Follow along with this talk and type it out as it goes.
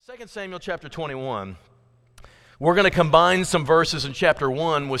2 Samuel chapter 21. We're going to combine some verses in chapter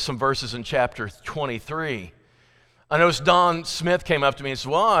 1 with some verses in chapter 23. I noticed Don Smith came up to me and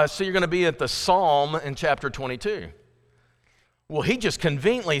said, well, I see you're going to be at the Psalm in chapter 22. Well, he just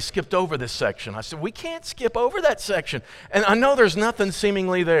conveniently skipped over this section. I said, we can't skip over that section. And I know there's nothing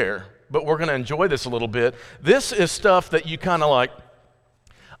seemingly there, but we're going to enjoy this a little bit. This is stuff that you kind of like,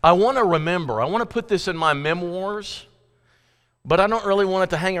 I want to remember. I want to put this in my memoirs, but I don't really want it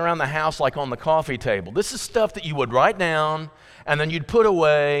to hang around the house like on the coffee table. This is stuff that you would write down and then you'd put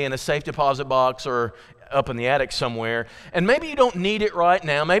away in a safe deposit box or up in the attic somewhere. And maybe you don't need it right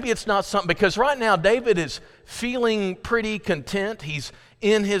now. Maybe it's not something, because right now David is feeling pretty content. He's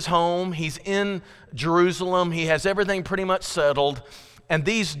in his home. He's in Jerusalem. He has everything pretty much settled. And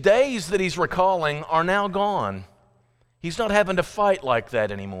these days that he's recalling are now gone. He's not having to fight like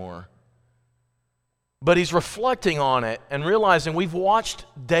that anymore. But he's reflecting on it and realizing we've watched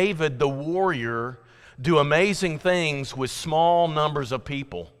David, the warrior, do amazing things with small numbers of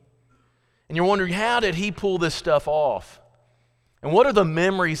people. And you're wondering, how did he pull this stuff off? And what are the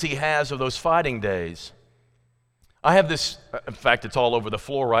memories he has of those fighting days? I have this, in fact, it's all over the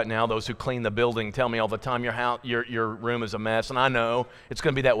floor right now. Those who clean the building tell me all the time, your room is a mess. And I know it's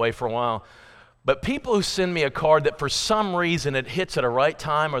going to be that way for a while. But people who send me a card that for some reason it hits at a right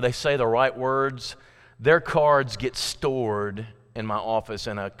time or they say the right words, their cards get stored in my office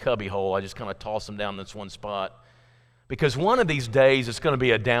in a cubby hole. I just kind of toss them down in this one spot. Because one of these days it's going to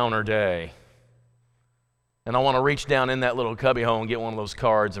be a downer day. And I want to reach down in that little cubby hole and get one of those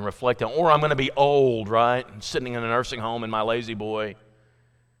cards and reflect on. Or I'm going to be old, right? I'm sitting in a nursing home in my lazy boy.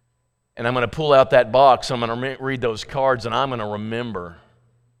 And I'm going to pull out that box. I'm going to read those cards and I'm going to remember.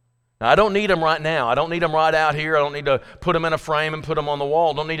 Now, I don't need them right now. I don't need them right out here. I don't need to put them in a frame and put them on the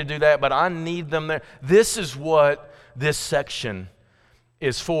wall. Don't need to do that, but I need them there. This is what this section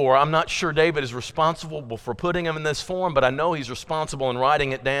is for. I'm not sure David is responsible for putting them in this form, but I know he's responsible in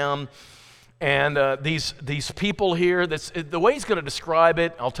writing it down. And these people here, the way he's going to describe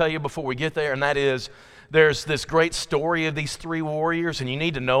it, I'll tell you before we get there, and that is there's this great story of these three warriors, and you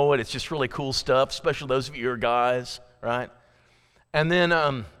need to know it. It's just really cool stuff, especially those of you who are guys, right? And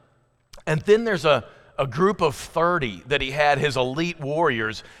then there's a group of 30 that he had, his elite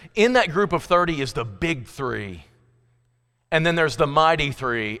warriors. In that group of 30 is the big three. And then there's the mighty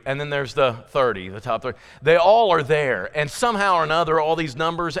three. And then there's the 30, the top 30. They all are there. And somehow or another, all these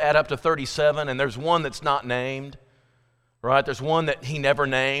numbers add up to 37. And there's one that's not named, right? There's one that he never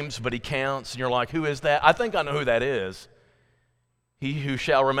names, but he counts. And you're like, who is that? I think I know who that is. He who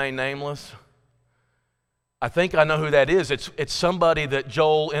shall remain nameless. I think I know who that is. It's somebody that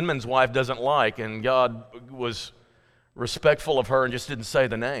Joel Inman's wife doesn't like, and God was respectful of her and just didn't say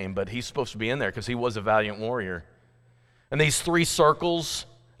the name, but he's supposed to be in there because he was a valiant warrior. And these three circles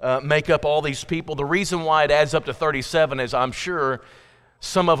make up all these people. The reason why it adds up to 37 is I'm sure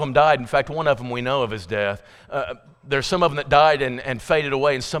some of them died. In fact, one of them we know of his death. There's some of them that died and faded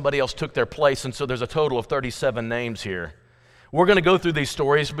away, and somebody else took their place, and so there's a total of 37 names here. We're going to go through these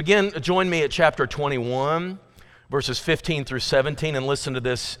stories. Join me at chapter 21, verses 15 through 17, and listen to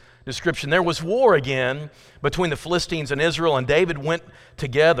this description. There was war again between the Philistines and Israel, and David went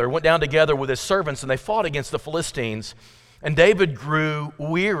down together with his servants, and they fought against the Philistines. And David grew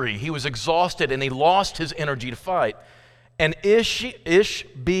weary. He was exhausted, and he lost his energy to fight. And Ishbi-Benob,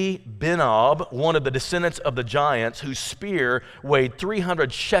 one of the descendants of the giants, whose spear weighed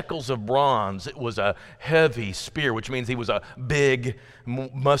 300 shekels of bronze. It was a heavy spear, which means he was a big,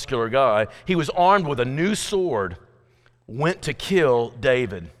 muscular guy. He was armed with a new sword, went to kill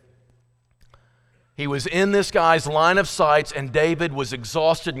David. He was in this guy's line of sights, and David was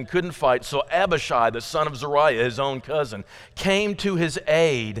exhausted and couldn't fight. So Abishai, the son of Zeruiah, his own cousin, came to his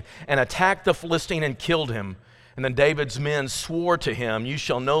aid and attacked the Philistine and killed him. And then David's men swore to him, you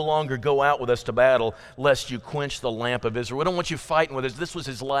shall no longer go out with us to battle, lest you quench the lamp of Israel. We don't want you fighting with us. This was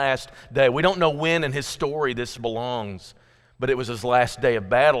his last day. We don't know when in his story this belongs, but it was his last day of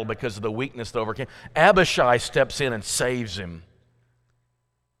battle because of the weakness that overcame. Abishai steps in and saves him.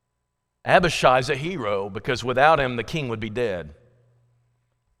 Abishai's a hero because without him, the king would be dead.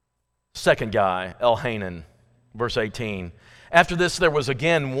 Second guy, Elhanan, verse 18. After this, there was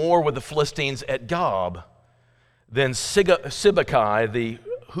again war with the Philistines at Gob. Then Sibbecai, the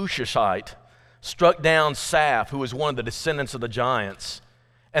Hushathite, struck down Saph, who was one of the descendants of the giants.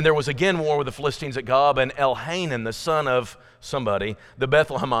 And there was again war with the Philistines at Gob, and Elhanan, the son of somebody, the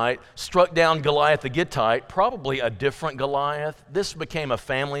Bethlehemite, struck down Goliath the Gittite, probably a different Goliath. This became a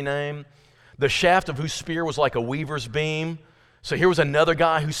family name. The shaft of whose spear was like a weaver's beam. So here was another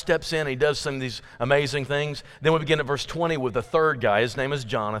guy who steps in and he does some of these amazing things. Then we begin at verse 20 with the third guy. His name is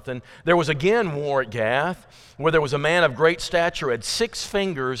Jonathan. There was again war at Gath, where there was a man of great stature, had 6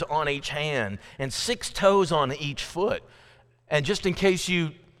 fingers on each hand and 6 toes on each foot. And just in case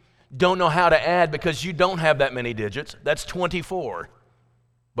you don't know how to add, because you don't have that many digits, that's 24.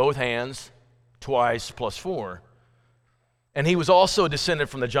 Both hands, twice plus 4. And he was also a descendant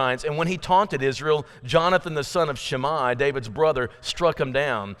from the giants. And when he taunted Israel, Jonathan, the son of Shimei, David's brother, struck him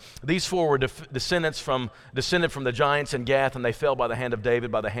down. These 4 were descended from the giants in Gath, and they fell by the hand of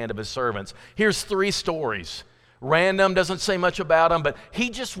David, by the hand of his servants. Here's 3 stories. Random, doesn't say much about them, but he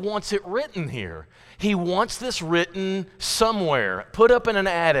just wants it written here. He wants this written somewhere, put up in an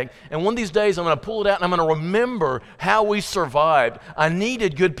attic. And one of these days I'm going to pull it out and I'm going to remember how we survived. I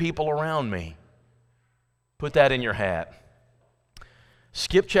needed good people around me. Put that in your hat.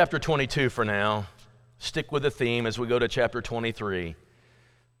 Skip chapter 22 for now. Stick with the theme as we go to chapter 23,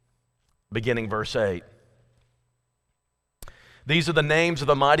 beginning verse 8. These are the names of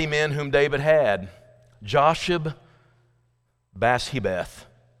the mighty men whom David had. Josheb Bashebeth,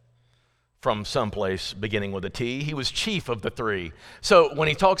 from someplace beginning with a T. He was chief of the 3. So when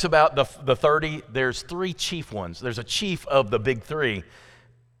he talks about the 30, there's 3 chief ones. There's a chief of the big 3.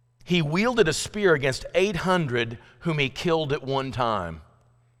 He wielded a spear against 800 whom he killed at one time.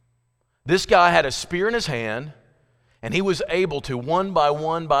 This guy had a spear in his hand, and he was able to, one by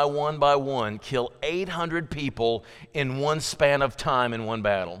one, kill 800 people in one span of time in one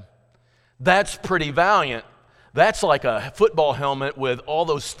battle. That's pretty valiant. That's like a football helmet with all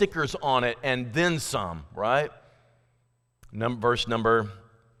those stickers on it and then some, right? Verse number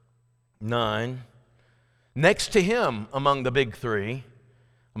 9. Next to him among the big 3,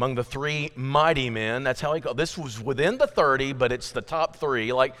 among the 3 mighty men, that's how he called. This was within the 30, but it's the top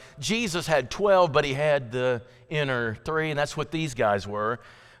 3. Like Jesus had 12, but he had the inner 3, and that's what these guys were.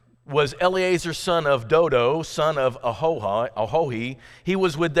 Was Eleazar, son of Dodo, son of Ahohi. He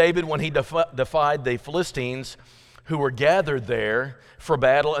was with David when he defied the Philistines who were gathered there for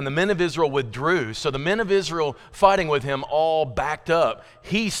battle, and the men of Israel withdrew. So the men of Israel fighting with him all backed up.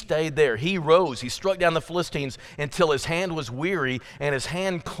 He stayed there. He rose. He struck down the Philistines until his hand was weary, and his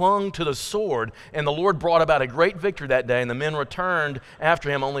hand clung to the sword. And the Lord brought about a great victory that day, and the men returned after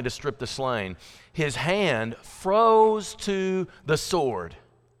him only to strip the slain. His hand froze to the sword.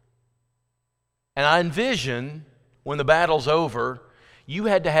 And I envision when the battle's over, you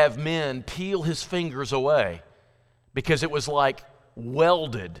had to have men peel his fingers away because it was like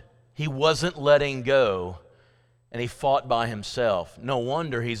welded. He wasn't letting go, and he fought by himself. No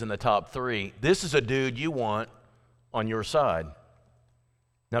wonder he's in the top 3. This is a dude you want on your side.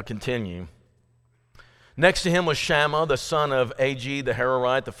 Now continue. Next to him was Shammah, the son of Agee the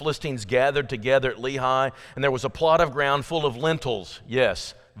Hararite. The Philistines gathered together at Lehi, and there was a plot of ground full of lentils.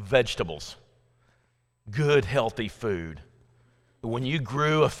 Yes, vegetables. Good, healthy food. But when you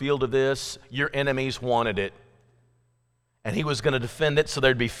grew a field of this, your enemies wanted it. And he was going to defend it so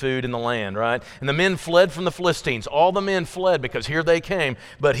there'd be food in the land, right? And the men fled from the Philistines. All the men fled because here they came.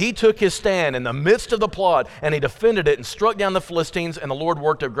 But he took his stand in the midst of the plot, and he defended it and struck down the Philistines, and the Lord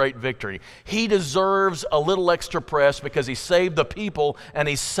worked a great victory. He deserves a little extra press because he saved the people and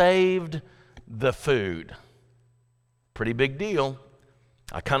he saved the food. Pretty big deal.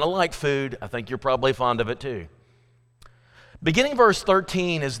 I kind of like food. I think you're probably fond of it too. Beginning verse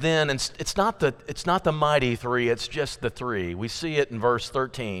 13 is then, and it's not the mighty 3, it's just the 3. We see it in verse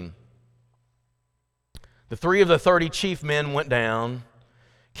 13. The 3 of the 30 chief men went down,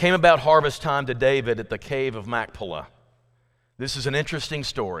 came about harvest time to David at the cave of Machpelah. This is an interesting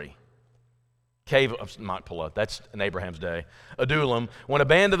story. Cave of Machpelah, that's in Abraham's day. Adullam, when a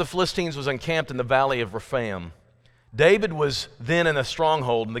band of the Philistines was encamped in the valley of Rephaim. David was then in a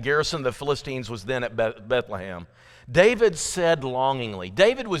stronghold, and the garrison of the Philistines was then at Bethlehem. David said longingly,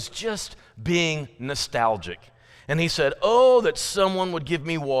 David was just being nostalgic. And he said, "Oh, that someone would give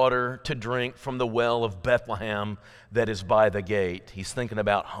me water to drink from the well of Bethlehem that is by the gate." He's thinking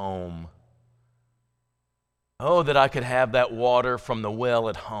about home. Oh, that I could have that water from the well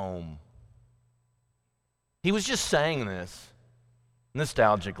at home. He was just saying this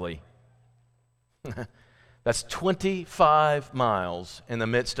nostalgically. That's 25 miles in the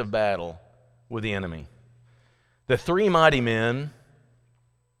midst of battle with the enemy. The 3 mighty men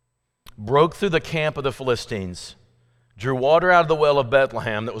broke through the camp of the Philistines, drew water out of the well of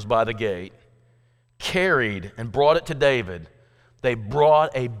Bethlehem that was by the gate, carried and brought it to David. They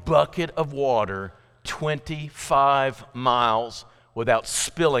brought a bucket of water 25 miles without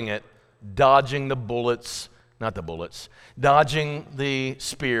spilling it, dodging the bullets, dodging the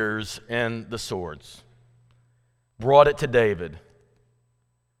spears and the swords. brought it to David,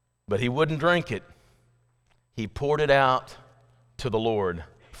 but he wouldn't drink it. He poured it out to the Lord.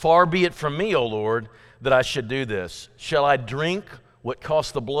 Far be it from me, O Lord, that I should do this. Shall I drink what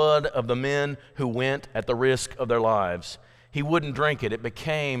cost the blood of the men who went at the risk of their lives? He wouldn't drink it. It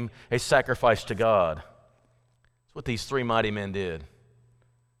became a sacrifice to God. That's what these three mighty men did.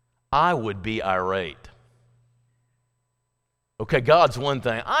 I would be irate. Okay, God's one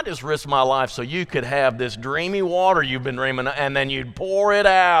thing. I just risked my life so you could have this dreamy water you've been dreaming of, and then you'd pour it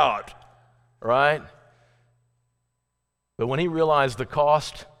out, right? But when he realized the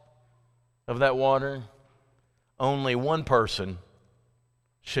cost of that water, only one person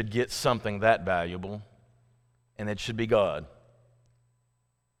should get something that valuable, and it should be God.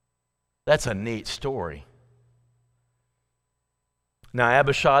 That's a neat story. Now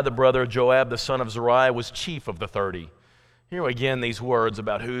Abishai, the brother of Joab, the son of Zeruiah, was chief of the 30. Here again, these words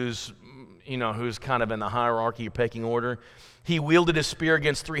about who's kind of in the hierarchy of pecking order. He wielded his spear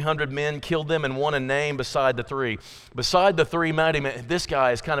against 300 men, killed them, and won a name beside the three. Beside the three mighty men, this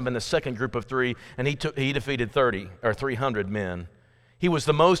guy is kind of in the second group of three, and he defeated 300 men. He was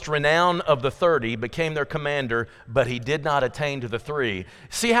the most renowned of the 30, became their commander, but he did not attain to the three.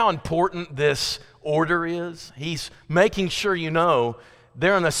 See how important this order is? He's making sure you know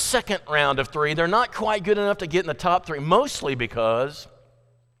they're in the second round of three. They're not quite good enough to get in the top three, mostly because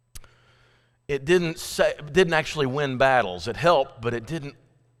it didn't actually win battles. It helped, but it didn't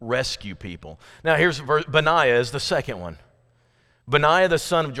rescue people. Now here's Benaiah is the second one. Benaiah, the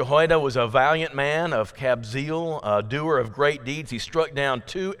son of Jehoiada, was a valiant man of Kabzeel, a doer of great deeds. He struck down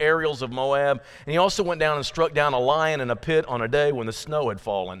 2 Ariels of Moab, and he also went down and struck down a lion in a pit on a day when the snow had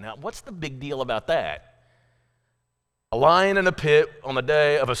fallen. Now, what's the big deal about that? A lion in a pit on the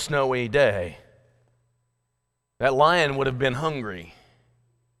day of a snowy day. That lion would have been hungry.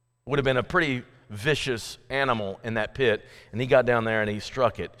 Would have been a pretty vicious animal in that pit, and he got down there and he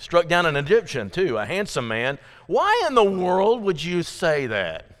struck it. Struck down an Egyptian too, a handsome man. Why in the world would you say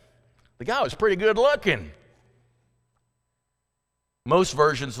that? The guy was pretty good looking. Most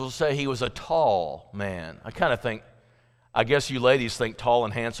versions will say he was a tall man. I guess you ladies think tall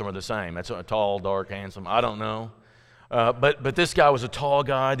and handsome are the same. That's a tall, dark, handsome. I don't know. But this guy was a tall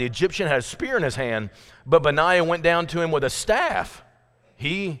guy. The Egyptian had a spear in his hand, but Benaiah went down to him with a staff.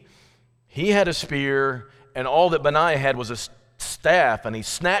 He had a spear, and all that Benaiah had was a staff, and he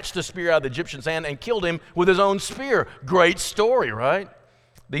snatched the spear out of the Egyptian's hand and killed him with his own spear. Great story, right?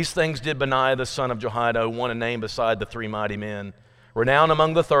 These things did Benaiah, the son of Jehoiada, who won a name beside the 3 mighty men. Renowned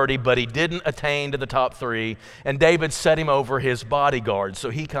among the 30, but he didn't attain to the top 3, and David set him over his bodyguard, so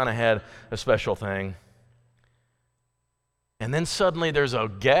he kind of had a special thing. And then suddenly there's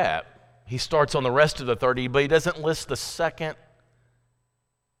a gap. He starts on the rest of the 30, but he doesn't list the second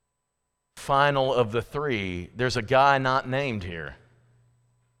final of the 3. There's a guy not named here.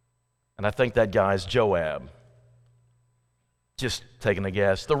 And I think that guy is Joab. Just taking a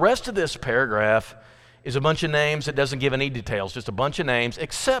guess. The rest of this paragraph is a bunch of names. It doesn't give any details, just a bunch of names,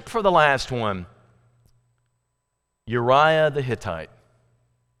 except for the last one, Uriah the Hittite.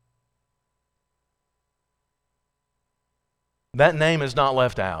 That name is not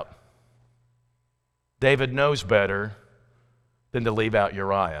left out. David knows better than to leave out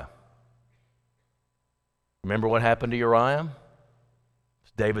Uriah. Remember what happened to Uriah?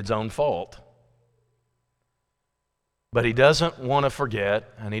 It's David's own fault. But he doesn't want to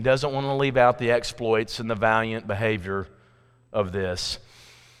forget, and he doesn't want to leave out the exploits and the valiant behavior of this.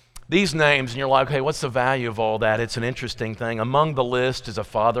 These names, and you're like, okay, what's the value of all that? It's an interesting thing. Among the list is a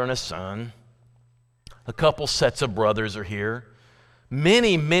father and a son. A couple sets of brothers are here.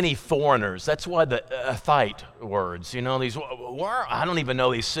 Many, many foreigners. That's why the Hittite words, I don't even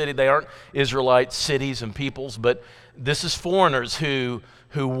know these cities. They aren't Israelite cities and peoples, but this is foreigners who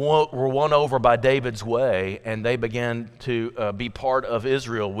were won over by David's way, and they began to be part of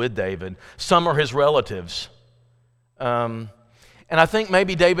Israel with David. Some are his relatives. And I think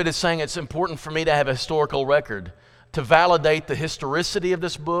maybe David is saying it's important for me to have a historical record to validate the historicity of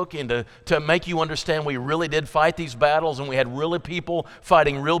this book and to make you understand we really did fight these battles, and we had really people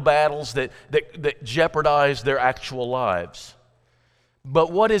fighting real battles that jeopardized their actual lives.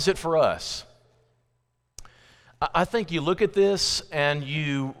 But what is it for us? I think you look at this and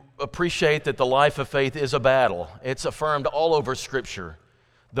you appreciate that the life of faith is a battle. It's affirmed all over Scripture.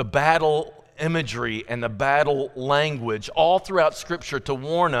 The battle imagery and the battle language all throughout Scripture to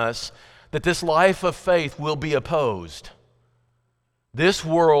warn us that this life of faith will be opposed. This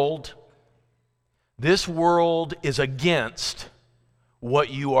world is against what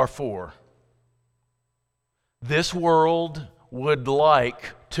you are for. This world would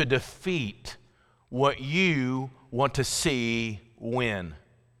like to defeat what you want to see win.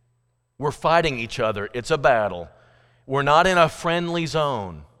 We're fighting each other. It's a battle. We're not in a friendly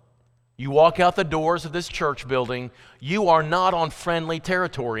zone. You walk out the doors of this church building, you are not on friendly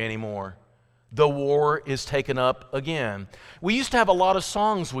territory anymore. The war is taken up again. We used to have a lot of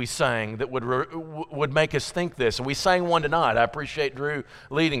songs we sang that would make us think this. And we sang one tonight. I appreciate Drew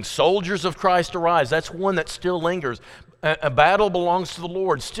leading. Soldiers of Christ Arise. That's one that still lingers. A battle belongs to the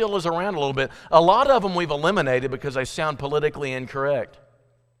Lord. Still is around a little bit. A lot of them we've eliminated because they sound politically incorrect.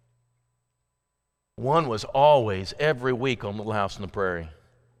 One was always, every week on Little House on the Prairie.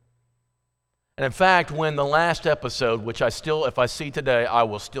 And in fact, when the last episode, which if I see today, I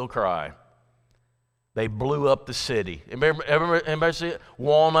will still cry. They blew up the city. Anybody see it?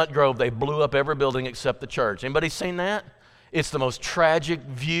 Walnut Grove, they blew up every building except the church. Anybody seen that? It's the most tragic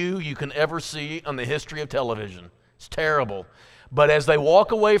view you can ever see on the history of television. It's terrible. But as they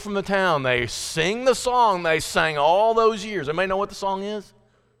walk away from the town, they sing the song they sang all those years. Anybody know what the song is?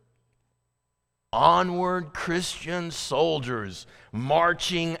 Onward, Christian soldiers,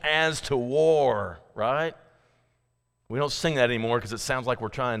 marching as to war, right? We don't sing that anymore because it sounds like we're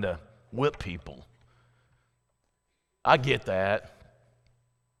trying to whip people. I get that.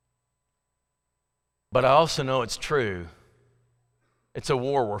 But I also know it's true. It's a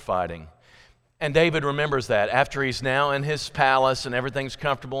war we're fighting. And David remembers that after he's now in his palace and everything's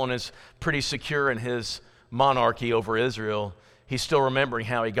comfortable and is pretty secure in his monarchy over Israel, he's still remembering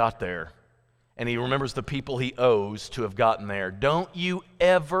how he got there. And he remembers the people he owes to have gotten there. Don't you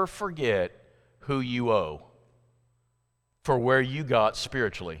ever forget who you owe for where you got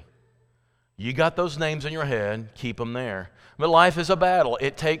spiritually. You got those names in your head, keep them there. But life is a battle.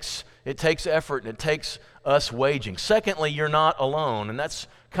 It takes effort, and it takes us waging. Secondly, you're not alone, and that's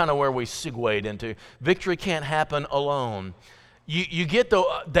kind of where we segued into. Victory can't happen alone. You get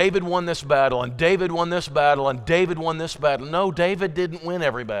David won this battle, and David won this battle, and David won this battle. No, David didn't win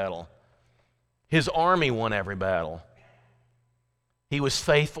every battle. His army won every battle. He was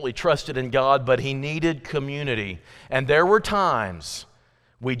faithfully trusted in God, but he needed community. And there were times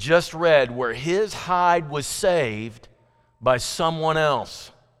we just read where his hide was saved by someone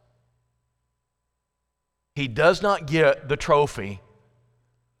else. He does not get the trophy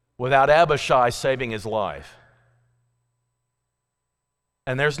without Abishai saving his life.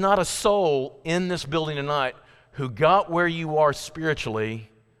 And there's not a soul in this building tonight who got where you are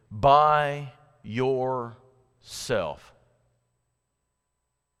spiritually by yourself.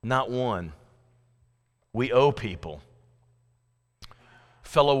 Not one. We owe people.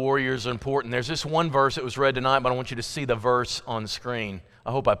 Fellow warriors are important. There's this one verse that was read tonight, but I want you to see the verse on screen.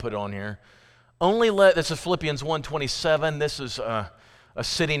 I hope I put it on here. This is Philippians 1:27. This is a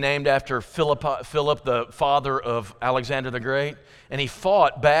city named after Philip, the father of Alexander the Great. And he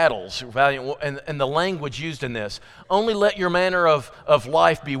fought battles, and the language used in this. Only let your manner of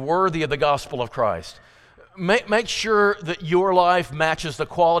life be worthy of the gospel of Christ. Make sure that your life matches the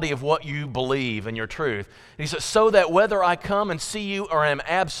quality of what you believe and your truth. And he says, so that whether I come and see you or am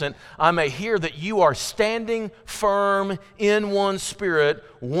absent, I may hear that you are standing firm in one spirit,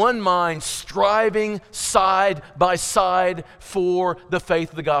 one mind, striving side by side for the faith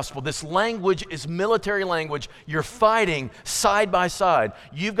of the gospel. This language is military language. You're fighting side by side.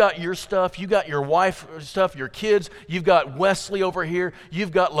 You've got your stuff, you've got your wife stuff, your kids, you've got Wesley over here,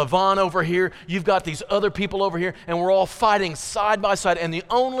 you've got Levon over here, you've got these other people over here, and we're all fighting side by side. And the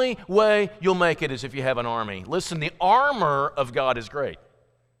only way you'll make it is if you have an army. Listen, the armor of God is great,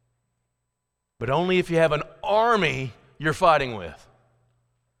 but only if you have an army you're fighting with.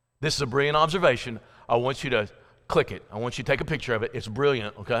 This is a brilliant observation. I want you to click it. I want you to take a picture of it. It's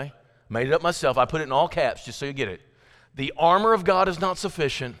brilliant, okay? Made it up myself. I put it in all caps just so you get it. The armor of God is not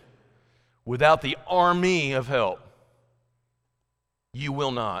sufficient without the army of help. You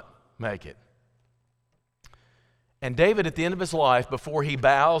will not make it. And David, at the end of his life, before he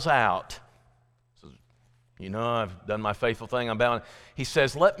bows out, says, I've done my faithful thing, I'm bowing. He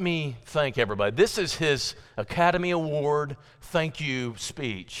says, let me thank everybody. This is his Academy Award thank you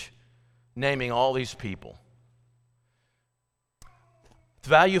speech, naming all these people. It's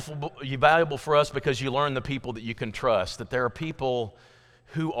valuable for us because you learn the people that you can trust, that there are people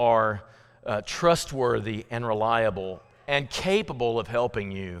who are trustworthy and reliable and capable of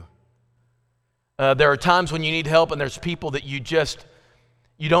helping you. There are times when you need help, and there's people that you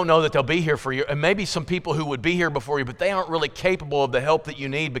don't know that they'll be here for you, and maybe some people who would be here before you, but they aren't really capable of the help that you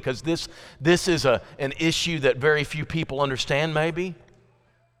need because this is an issue that very few people understand maybe.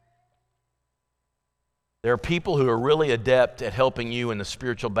 There are people who are really adept at helping you in the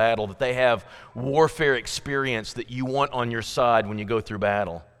spiritual battle, that they have warfare experience that you want on your side when you go through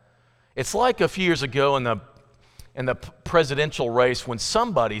battle. It's like a few years ago in in the presidential race when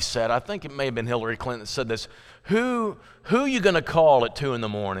somebody said, I think it may have been Hillary Clinton that said this, who are you going to call at 2 in the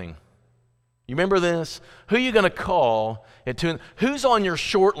morning? You remember this? Who are you going to call at 2? Who's on your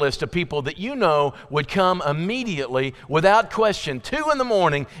short list of people that you know would come immediately without question 2 in the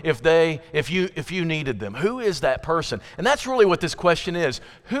morning if you needed them? Who is that person? And that's really what this question is.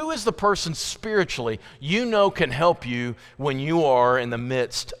 Who is the person spiritually you know can help you when you are in the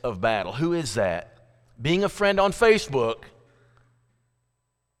midst of battle? Who is that? Being a friend on Facebook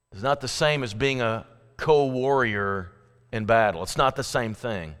is not the same as being a co-warrior in battle. It's not the same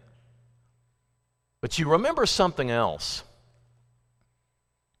thing. But you remember something else.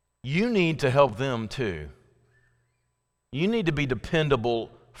 You need to help them too. You need to be dependable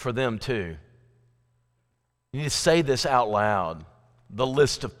for them too. You need to say this out loud, the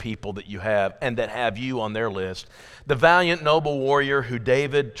list of people that you have and that have you on their list. The valiant, noble warrior who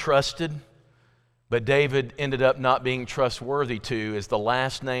David trusted, but David ended up not being trustworthy to, is the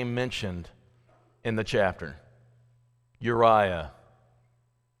last name mentioned in the chapter, Uriah.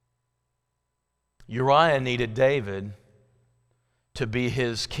 Uriah needed David to be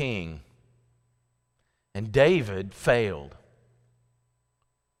his king, and David failed.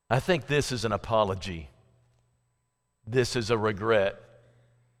 I think this is an apology. This is a regret.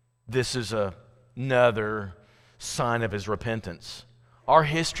 This is another sign of his repentance. Our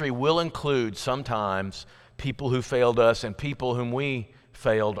history will include sometimes people who failed us and people whom we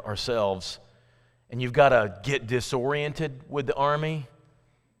failed ourselves. And you've got to get disoriented with the army,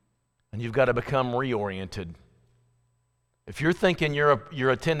 and you've got to become reoriented. If you're thinking you're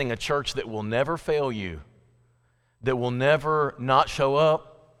attending a church that will never fail you, that will never not show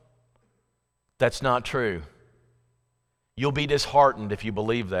up, that's not true. You'll be disheartened if you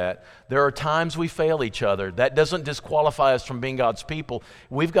believe that. There are times we fail each other. That doesn't disqualify us from being God's people.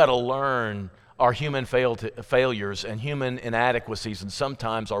 We've got to learn our human failures and human inadequacies and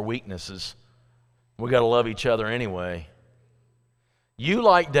sometimes our weaknesses. We've got to love each other anyway. You,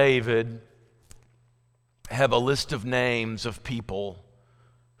 like David, have a list of names of people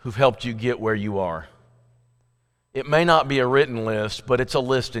who've helped you get where you are. It may not be a written list, but it's a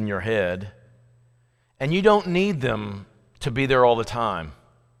list in your head. And you don't need them to be there all the time.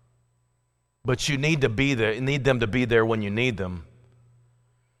 But you need them to be there when you need them.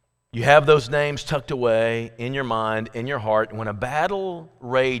 You have those names tucked away in your mind, in your heart. When a battle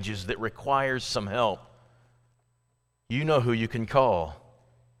rages that requires some help, you know who you can call.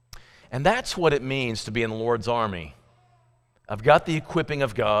 And that's what it means to be in the Lord's army. I've got the equipping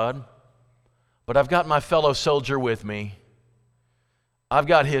of God, but I've got my fellow soldier with me. I've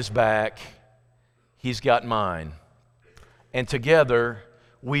got his back. He's got mine. And together,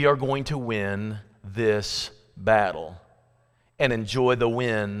 we are going to win this battle and enjoy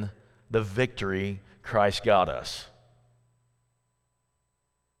the victory Christ got us.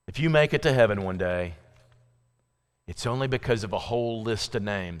 If you make it to heaven one day, it's only because of a whole list of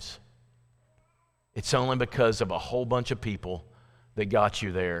names. It's only because of a whole bunch of people that got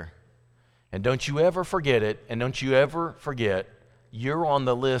you there. And don't you ever forget it, and don't you ever forget you're on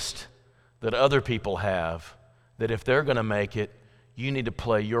the list that other people have, that if they're going to make it, you need to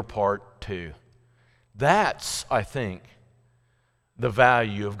play your part too. That's, I think, the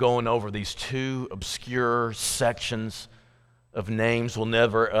value of going over these two obscure sections of names we'll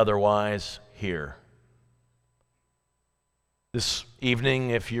never otherwise hear. This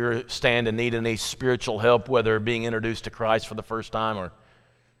evening, if you're standing and need any spiritual help, whether being introduced to Christ for the first time or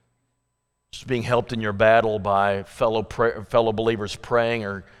just being helped in your battle by fellow believers praying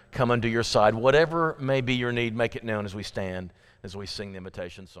or coming to your side, whatever may be your need, make it known as we stand, as we sing the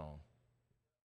invitation song.